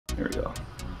Here we go.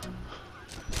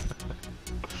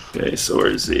 Okay, so where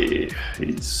is he?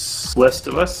 He's west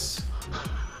of us.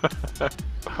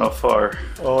 How far?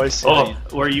 Oh, I see. Oh,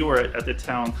 where you were at the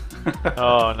town.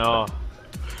 Oh no.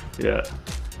 Yeah.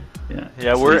 Yeah.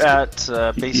 Yeah, So we're at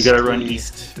basically. You gotta run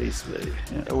east, basically.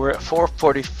 Yeah. We're at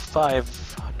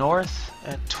 445 north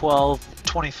and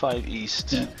 1225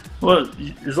 east. Yeah. Well,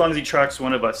 as long as he tracks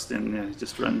one of us, then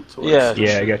just run towards. Yeah.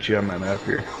 Yeah, I got you on my map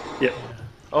here. Yeah.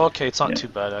 Okay, it's not too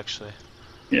bad actually.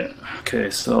 Yeah. Okay,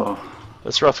 so.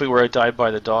 That's roughly where I died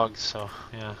by the dog. So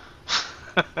yeah.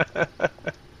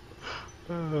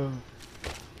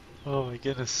 Oh my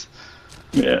goodness.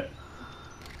 Yeah.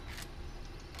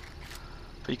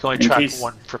 But you can only track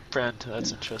one per friend.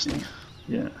 That's interesting.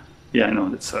 Yeah. Yeah, I know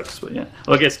that sucks, but yeah.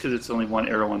 Well, I guess because it's only one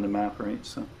arrow on the map, right?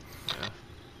 So.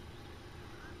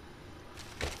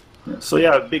 Yeah. So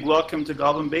yeah, big welcome to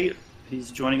GoblinBait.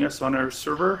 He's joining us on our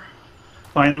server,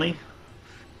 finally.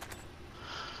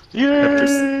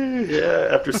 Yay!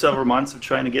 After several months of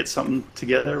trying to get something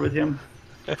together with him.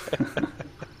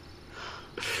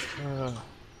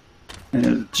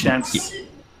 And chance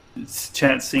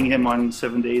seeing him on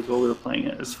 7 days while we were playing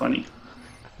it is funny.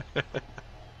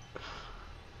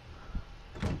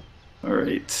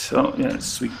 Alright, so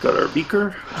yes, we got our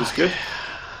beaker, which is good.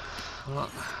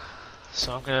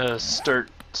 So I'm gonna start,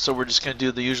 so we're just gonna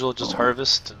do the usual, just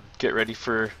harvest and get ready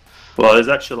for... Well, there's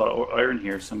actually a lot of iron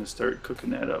here, so I'm gonna start cooking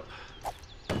that up.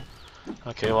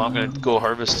 Okay, well I'm gonna go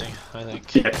harvesting, I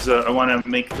think. Yeah, because I want to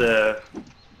make my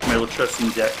little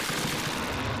trusting deck.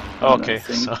 Okay,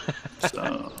 so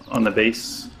on the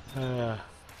base. Yeah.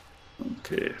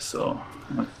 Okay, so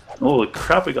holy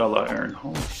crap, we got a lot of iron.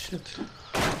 Holy shit!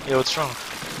 Yeah, what's wrong?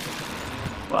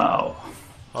 Wow.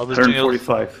 I was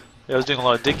 145. I was doing a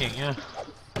lot of digging. Yeah.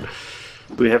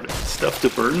 Do we have stuff to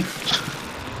burn?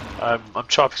 I'm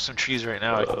chopping some trees right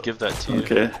now. I can give that to you.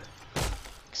 Okay.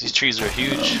 Because these trees are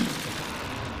huge.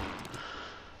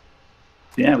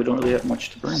 Yeah, we don't really have much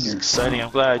to burn here. It's exciting.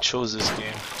 I'm glad I chose this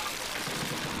game.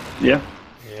 Yeah.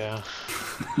 Yeah.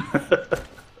 I'm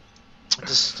in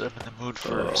the mood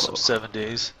for some 7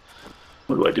 days.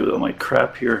 What do I do with all my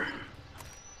crap here?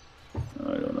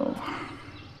 I don't know.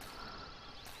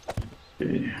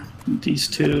 Okay, these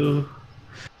two.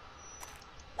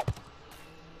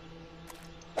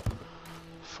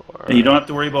 And you don't have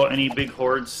to worry about any big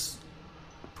hordes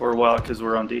for a while because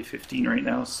we're on day 15 right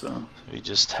now. So we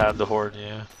just have the horde,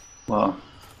 yeah. Well,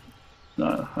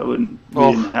 no, I wouldn't.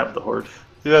 We didn't have the horde.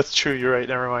 Yeah, that's true. You're right.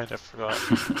 Never mind. I forgot.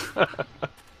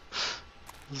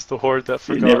 It's the horde that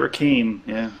forgot. It never came.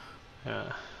 Yeah.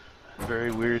 Yeah.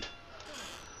 Very weird.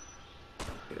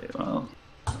 Okay. Well.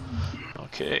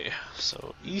 Okay.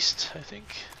 So east, I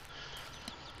think.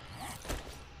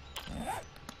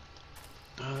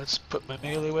 Let's put my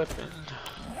melee weapon.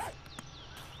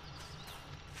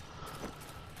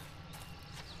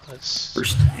 Let's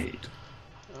first aid.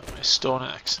 My stone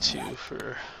axe too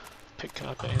for picking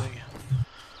up anything.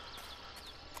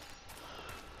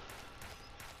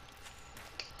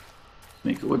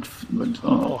 Make a wood.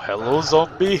 Oh, hello,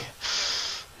 zombie!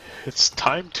 It's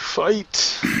time to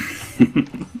fight.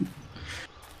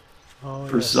 Oh,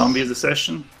 first zombie of the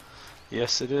session.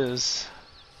 Yes, it is.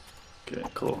 Okay,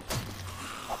 cool.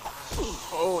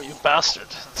 Oh, you bastard!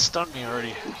 It stunned me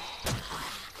already.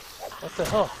 What the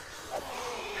hell?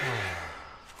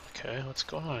 Okay, what's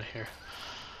going on here?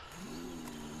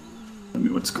 Tell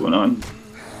me what's going on.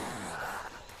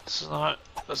 This is not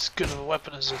as good of a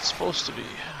weapon as it's supposed to be,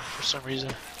 for some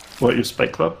reason. What, your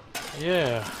spike club?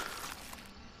 Yeah.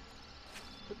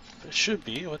 It should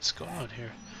be. What's going on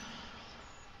here?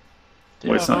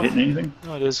 Why, it's not hitting anything?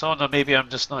 No, it is. Oh no, maybe I'm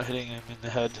just not hitting him in the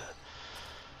head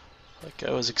like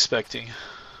I was expecting.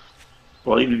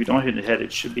 Well, even if you don't hit the head,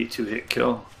 it should be 2-hit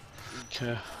kill.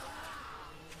 Okay.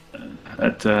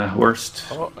 At worst.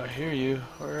 Oh, I hear you.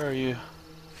 Where are you?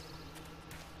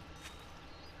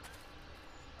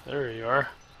 There you are.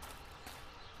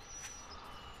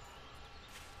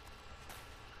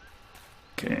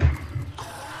 Okay.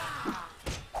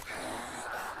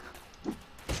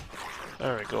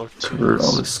 There we go. Cover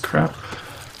all this crap.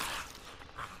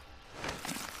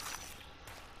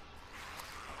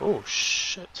 Oh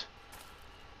shit.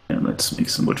 And let's make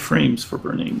some wood frames for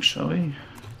burning, shall we?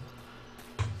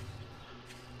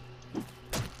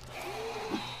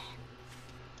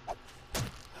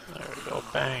 There we go.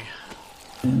 Bang.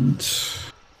 And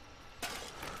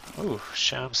oh,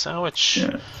 sham sandwich.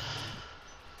 yeah.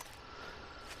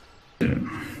 Yeah,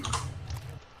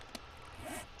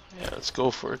 let's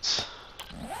go for it.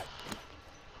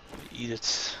 Eat it.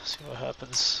 See what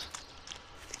happens.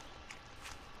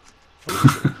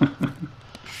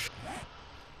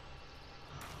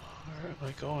 Where am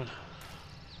I going?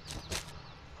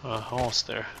 Almost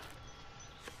there.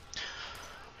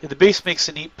 Yeah, the base makes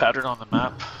a neat pattern on the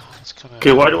map. It's kind of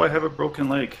Okay, why do I have a broken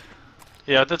leg?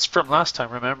 Yeah, that's from last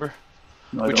time. Remember?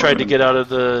 No, I We don't tried to get remember.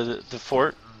 out of the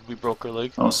fort. And we broke our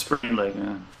leg. Oh, sprained leg.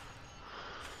 Yeah.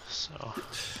 So.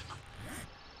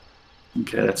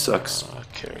 Okay, that sucks.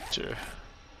 Character.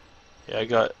 Yeah, I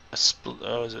got a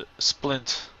was it a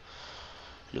splint?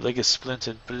 Your leg is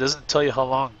splinted, but it doesn't tell you how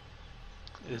long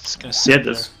it's gonna sit Yeah, it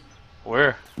there. does.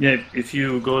 Where? Yeah, if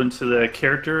you go into the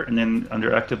character and then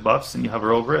under active buffs and you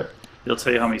hover over it, it'll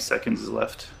tell you how many seconds is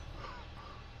left.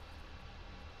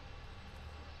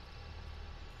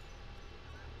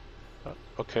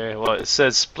 Okay, well it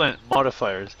says splint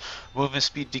modifiers. Movement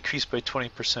speed decreased by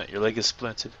 20%. Your leg is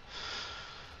splinted.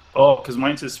 Oh, because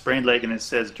mine says sprained leg and it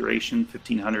says duration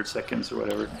 1500 seconds or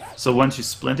whatever. So once you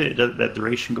splint it, that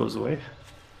duration goes away.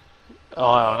 Oh,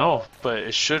 I don't know, but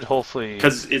it should hopefully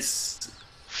Because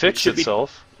fix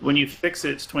itself. When you fix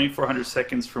it, it's 2400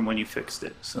 seconds from when you fixed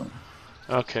it. So.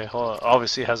 Okay, well,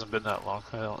 obviously it hasn't been that long,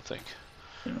 I don't think.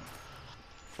 Yeah.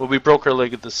 Well, we broke our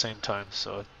leg at the same time,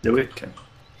 so... Do we? Okay.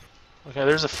 Okay,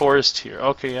 there's a forest here.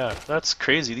 Okay, yeah, that's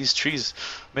crazy. These trees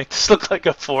make this look like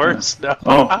a forest now.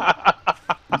 Oh.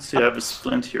 Let's see, I have a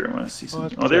splint here. I want to see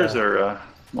something. What Oh, there's our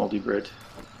moldy bread.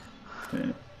 Okay.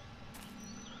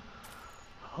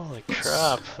 Holy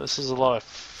crap, this is a lot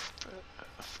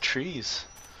of trees.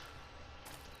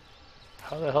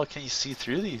 How the hell can you see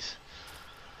through these?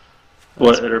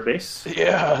 What, at our base?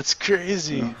 Yeah, it's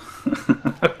crazy.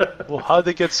 Well, how'd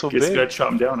they get so Guess big? got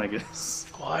chopped down, I guess.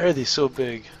 Why are they so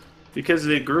big? Because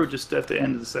they grew just at the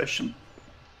end of the session.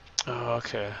 Oh,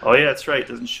 okay. Oh yeah, that's right. It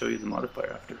doesn't show you the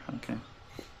modifier after. Okay.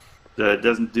 It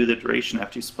doesn't do the duration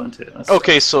after you splint it. That's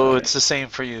Okay, so okay. it's the same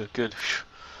for you. Good.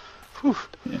 Whew.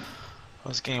 Yeah. I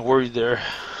was getting worried there.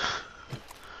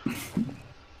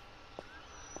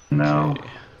 Now, Okay.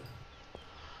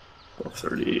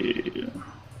 12:30.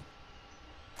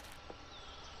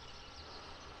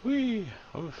 Whee!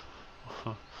 Oof.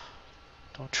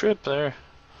 Don't trip there.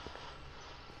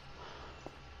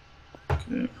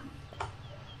 Okay.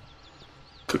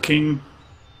 Cooking.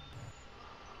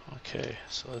 Okay,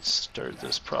 so let's start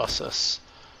this process.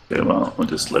 Okay, well, we'll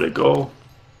just let it go.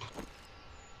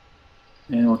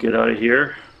 And we'll get out of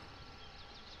here.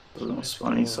 So don't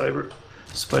spawn any spider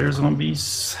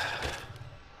zombies.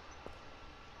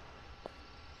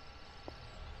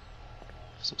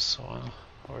 Is it soil?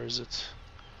 Or is it?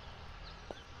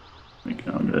 We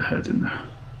go ahead and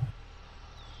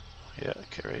Yeah,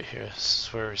 okay, right here. This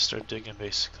is where we start digging,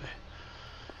 basically.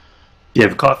 you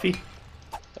have coffee?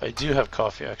 I do have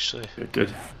coffee, actually. Good,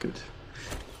 good, good.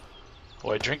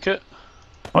 Oh, I drink it?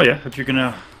 Oh yeah, if you're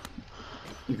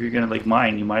gonna like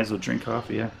mine, you might as well drink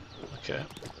coffee. Yeah, Okay.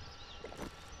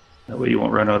 that way you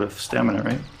won't run out of stamina,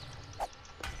 right?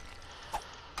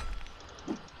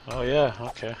 Oh yeah,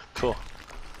 okay, cool.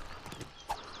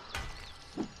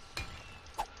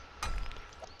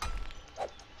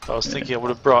 I was thinking I would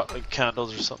have brought like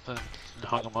candles or something and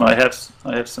hung them up. I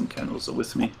have some candles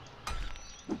with me.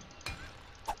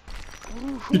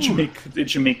 Did you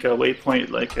make a waypoint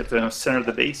like at the center of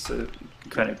the base so you can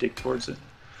kind of dig towards it?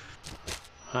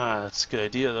 Ah, that's a good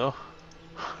idea though.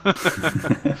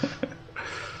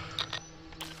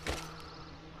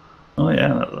 Oh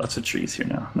yeah, lots of trees here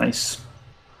now. Nice.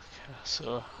 Okay,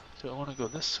 so do I want to go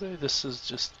this way? This is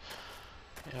just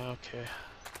yeah, okay.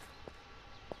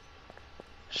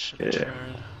 Should Yeah.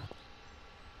 turn.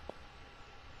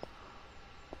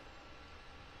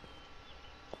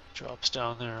 Drops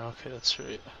down there. Okay, that's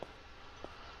right.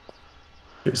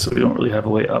 Okay, so we don't really have a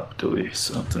way up, do we?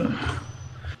 So I'll have to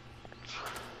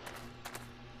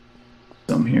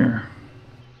some here.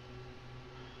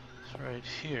 So right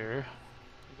here,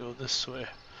 we go this way.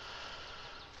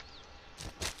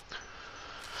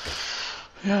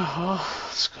 Yeah, well,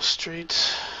 let's go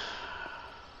straight.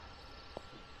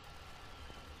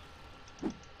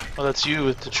 Oh, that's you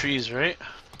with the trees, right?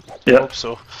 Yeah. Hope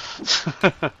so.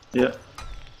 Yeah.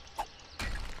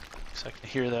 So I can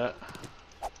hear that.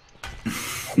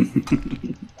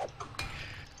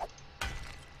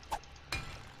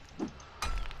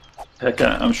 Heck,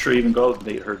 I'm sure even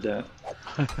GoblinBait heard that.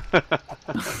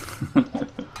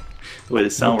 The way the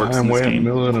sound works in I'm this way in the game.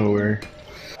 middle of nowhere.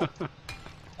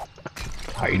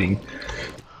 Hiding.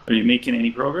 Are you making any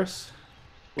progress?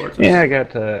 Towards us? Yeah, I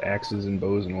got axes and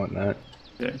bows and whatnot.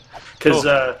 Okay. Because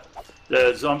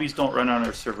the zombies don't run on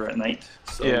our server at night,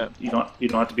 so Yeah. you don't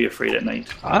have to be afraid at night.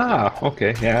 Ah,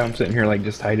 okay. Yeah, I'm sitting here like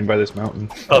just hiding by this mountain.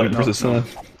 Oh, waiting for no, the sun.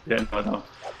 Yeah, no.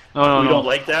 No, We no. don't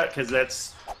like that because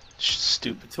that's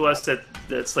Stupid. To us,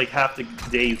 that's like half the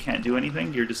day you can't do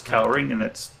anything. You're just cowering, and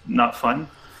that's not fun.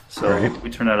 So Right. we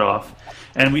turn that off.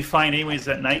 And we find, anyways,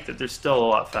 at night that they're still a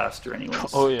lot faster,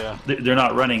 anyways. Oh yeah. They're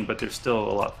not running, but they're still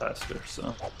a lot faster.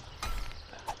 So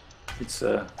it's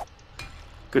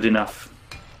good enough.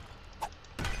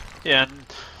 Yeah, and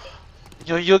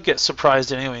you'll get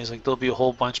surprised anyways. Like there'll be a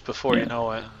whole bunch before Yeah. you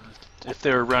know it. And if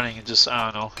they were running, it just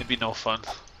I don't know, it'd be no fun.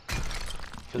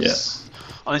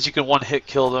 Unless you can one hit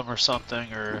kill them or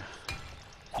something, or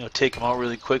take them out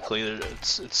really quickly,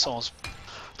 it's almost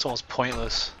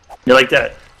pointless. Yeah, like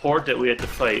that horde that we had to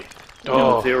fight.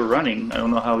 Oh. If they were running, I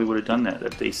don't know how we would have done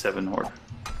that day 7 horde.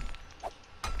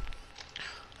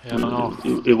 Yeah, I don't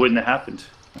know. It wouldn't have happened.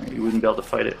 Right? You wouldn't be able to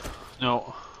fight it.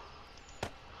 No.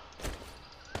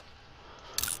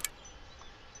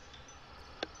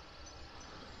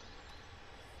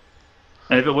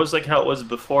 And if it was like how it was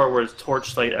before, where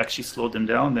torchlight actually slowed them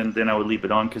down, then I would leave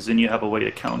it on, because then you have a way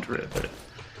to counter it. But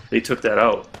they took that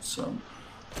out, so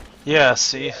Yeah.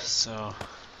 See. So.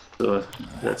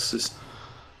 that's just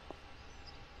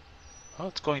Oh,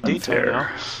 it's going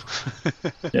unfair. daytime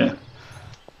now. Yeah.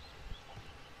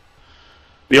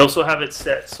 We also have it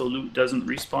set so loot doesn't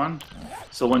respawn.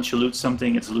 So once you loot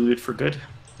something, it's looted for good.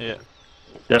 Yeah.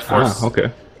 That forces.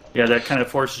 Okay. Yeah, that kind of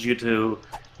forces you to,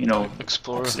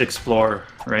 Explore. explore,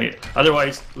 right?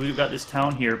 Otherwise, we've got this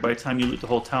town here. By the time you loot the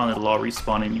whole town, it'll all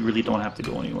respawn, and you really don't have to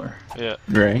go anywhere. Yeah.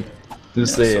 Right.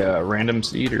 Is Yeah, this so- a random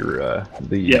seed or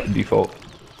the Yeah. default?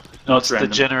 No, it's the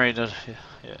random. generated.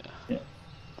 Yeah. Yeah.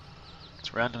 It's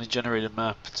a randomly generated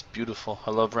map. It's beautiful.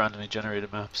 I love randomly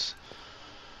generated maps.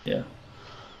 Yeah.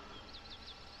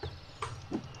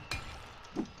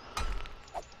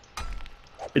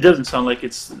 It doesn't sound like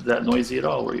it's that noisy at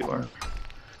all where you are.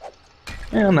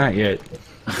 Well, not yet.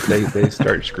 They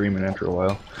start screaming after a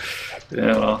while.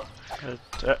 Yeah, well,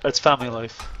 It's family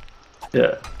life.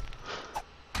 yeah.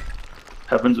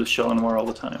 Happens with Sean Moore all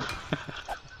the time.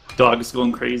 Dog's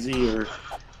going crazy, or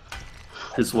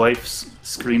his wife's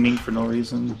screaming for no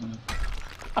reason.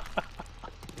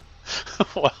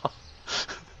 Well,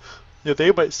 yeah,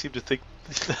 they might seem to think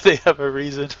that they have a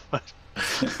reason, but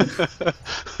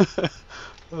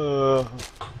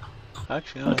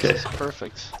actually, no, Okay. this is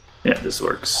perfect. Yeah, this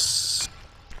works.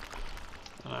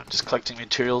 I'm just collecting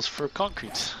materials for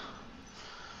concrete.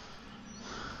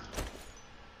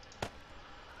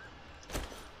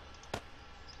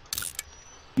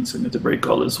 Means I need to break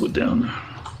all this wood down.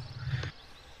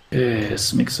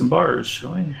 Yes, make some bars,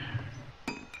 shall we?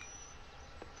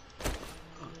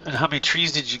 And how many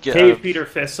trees did you get? Hey, out of- Peter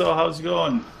Fesso, how's it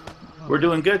going? We're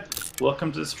doing good.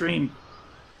 Welcome to the stream.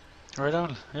 Right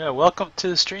on. Yeah, welcome to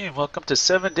the stream. Welcome to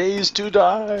 7 Days to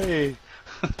Die.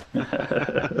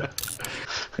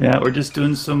 Yeah, we're just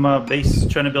doing some base,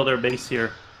 trying to build our base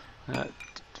here. Uh,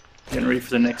 Getting ready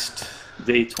for the next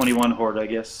day 21 horde, I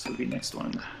guess, would be next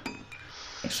one.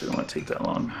 Actually, I don't want to take that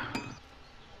long.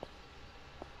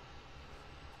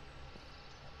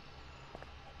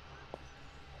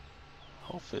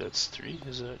 Hopefully that's 3.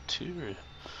 Is it 2 or?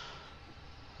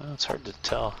 Well, it's hard to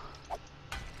tell.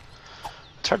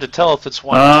 It's hard to tell if it's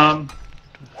 1.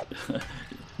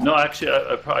 No, actually,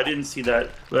 I didn't see that,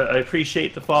 but I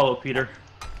appreciate the follow, Peter.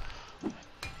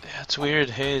 Yeah, it's weird.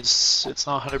 Hey, it's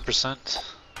not 100%.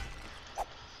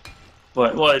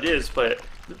 But well, it is, but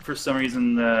for some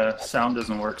reason the sound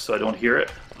doesn't work, so I don't hear it,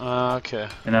 Okay.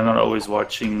 and I'm not always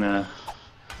watching the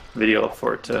video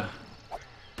for it to.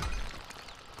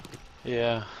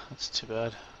 Yeah, that's too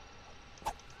bad.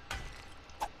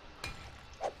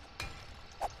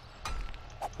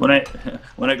 When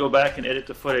I go back and edit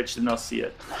the footage, then I'll see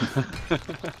it.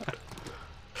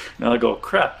 And I'll go,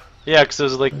 crap. Yeah, because it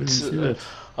was like I didn't see I that.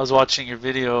 was watching your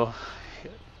video.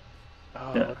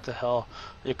 Oh, Yeah. what the hell?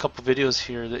 A couple videos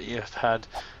here that you've had,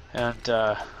 and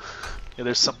yeah,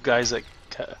 there's some guys that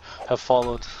have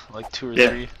followed, like 2 or Yeah.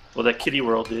 3. Well, that Kitty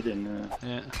World did, and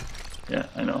Yeah, yeah,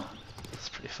 I know. it's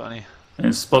pretty funny. And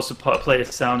it's supposed to play a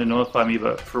sound and notify me,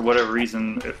 but for whatever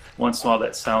reason, once in a while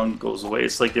that sound goes away.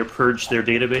 It's like they purged their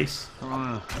database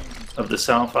of the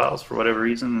sound files for whatever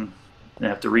reason, and they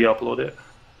have to re-upload it.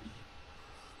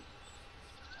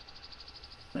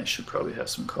 I should probably have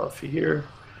some coffee here.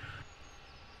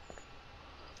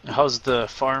 How's the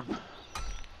farm?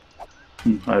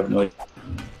 I have no idea.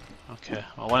 Okay.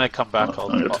 Well, when I come back, I'm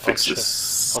gonna have to fix check,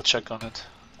 this. I'll check on it.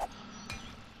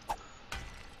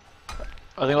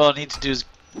 I think all I need to do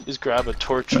is grab a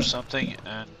torch or something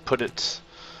and put it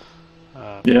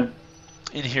Yeah.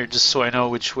 in here, just so I know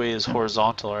which way is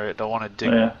horizontal. Right? I don't want to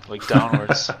dig Yeah. like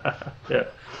downwards. Yeah.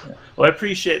 Well, I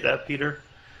appreciate that, Peter.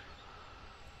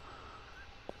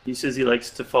 He says he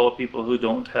likes to follow people who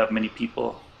don't have many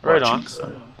people Right watching. on.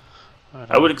 So. Right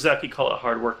I would exactly call it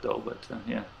hard work though, but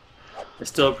yeah, I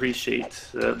still appreciate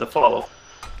the follow.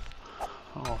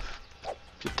 Oh,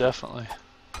 definitely.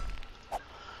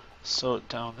 So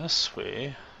down this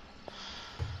way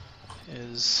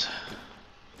is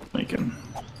Lincoln.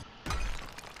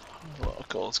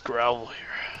 look, all this gravel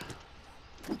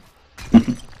here.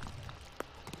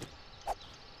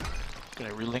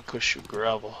 Gonna relinquish your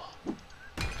gravel.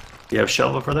 You have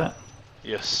shovel for that?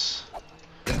 Yes.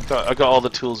 I got all the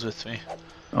tools with me.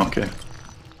 Okay.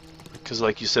 Because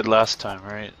like you said last time,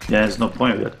 right? Yeah, there's no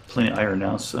point. We got plenty of iron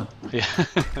now, so. Yeah,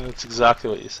 that's exactly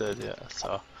what you said, yeah.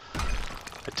 So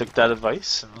I took that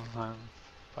advice and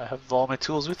I have all my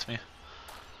tools with me.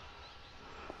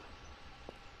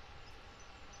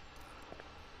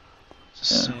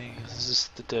 Just seeing, is this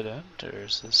the dead end or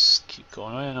is this keep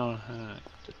going? I know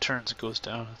it turns, it goes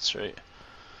down, that's right.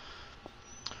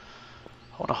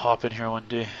 I want to hop in here one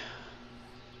day.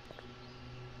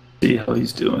 See how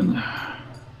he's doing.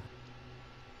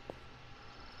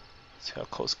 See how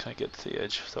close can I get to the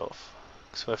edge without.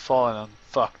 Because if I fall in, I'm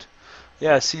fucked.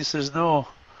 Yeah, see, so there's no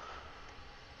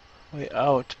way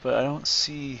out, but I don't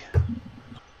see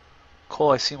coal.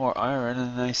 I see more iron,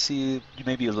 and I see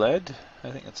maybe lead.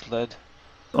 I think it's lead.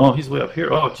 Oh, he's way up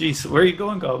here. Oh, jeez. Where are you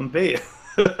going, GoblinBait?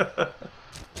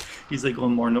 He's like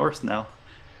going more north now.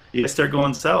 You gotta start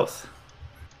going south.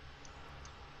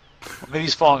 Well, maybe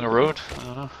he's following a road. I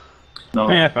don't know. No.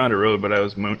 Yeah, I found a road, but I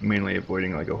was mainly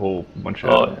avoiding like a whole bunch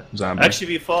of zombies. Actually,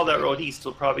 if you follow that road east,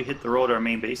 you'll probably hit the road our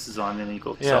main base is on, and then you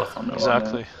go south on the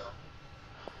exactly.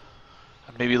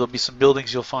 And maybe there'll be some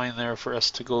buildings you'll find there for us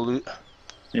to go loot.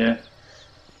 Yeah.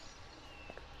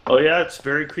 Oh yeah, it's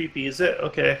very creepy, is it?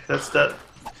 Okay, that's that.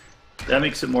 That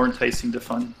makes it more enticing to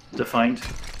find.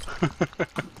 I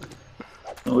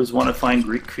always want to find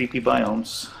creepy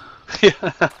biomes.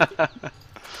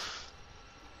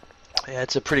 Yeah,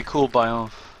 it's a pretty cool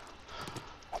biome,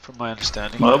 from my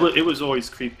understanding. Well, it was always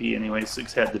creepy anyway.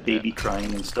 It had the baby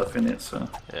crying and stuff in it, so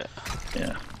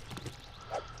yeah.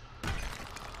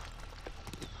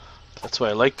 That's why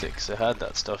I liked it, because it had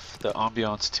that stuff, the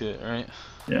ambiance to it, right?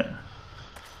 Yeah.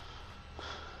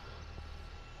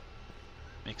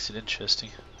 Makes it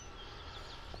interesting.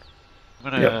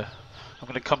 I'm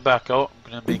gonna come back out.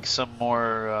 I'm gonna make some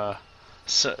more a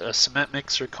cement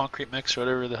mix or concrete mix or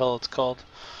whatever the hell it's called.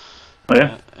 Oh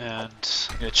yeah. And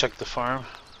I'm gonna check the farm.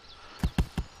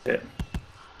 Yeah.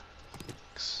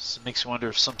 It makes me wonder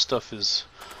if some stuff is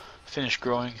finished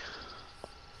growing,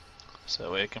 so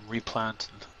that way I can replant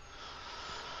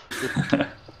and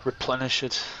replenish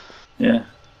it. Yeah.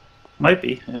 Might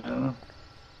be. I don't know.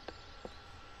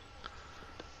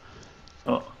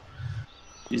 Oh.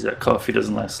 Geez, that coffee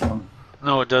doesn't last long.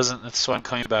 No, it doesn't. That's why I'm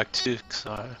coming back too.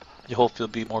 So you hope there'll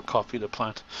be more coffee to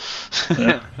plant,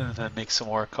 Yeah. and then make some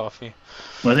more coffee.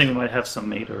 Well, I think we might have some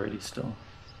made already still.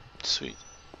 Sweet.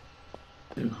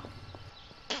 Too.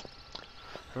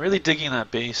 I'm really digging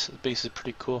that base. The base is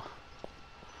pretty cool.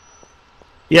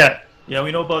 Yeah. Yeah,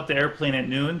 we know about the airplane at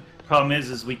noon. Problem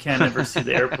is we can't ever see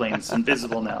the airplane. It's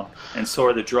invisible now, and so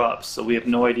are the drops. So we have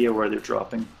no idea where they're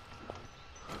dropping.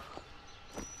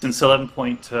 Since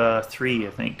 11.3, I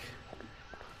think.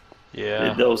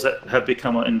 Yeah. Those that have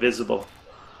become invisible.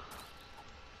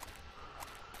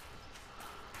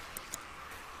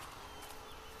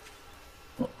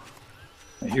 Oh,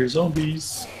 I hear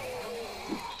zombies.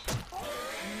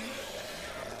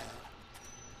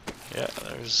 Yeah,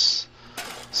 there's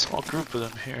a small group of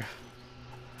them here.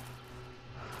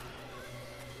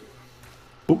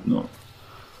 Oh, no.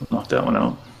 Knock that one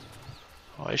out.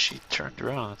 Why is she turned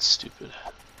around? That's stupid.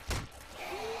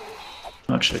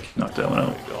 Actually, I can knock that one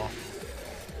out. There we go.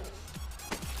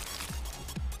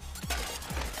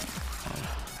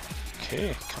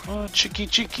 Okay, come on,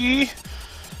 cheeky.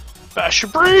 Bash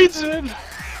your brains in!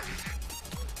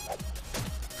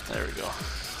 There we go.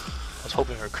 I was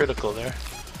hoping for a critical there.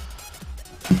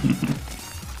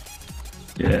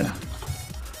 Yeah.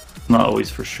 Not always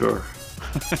for sure.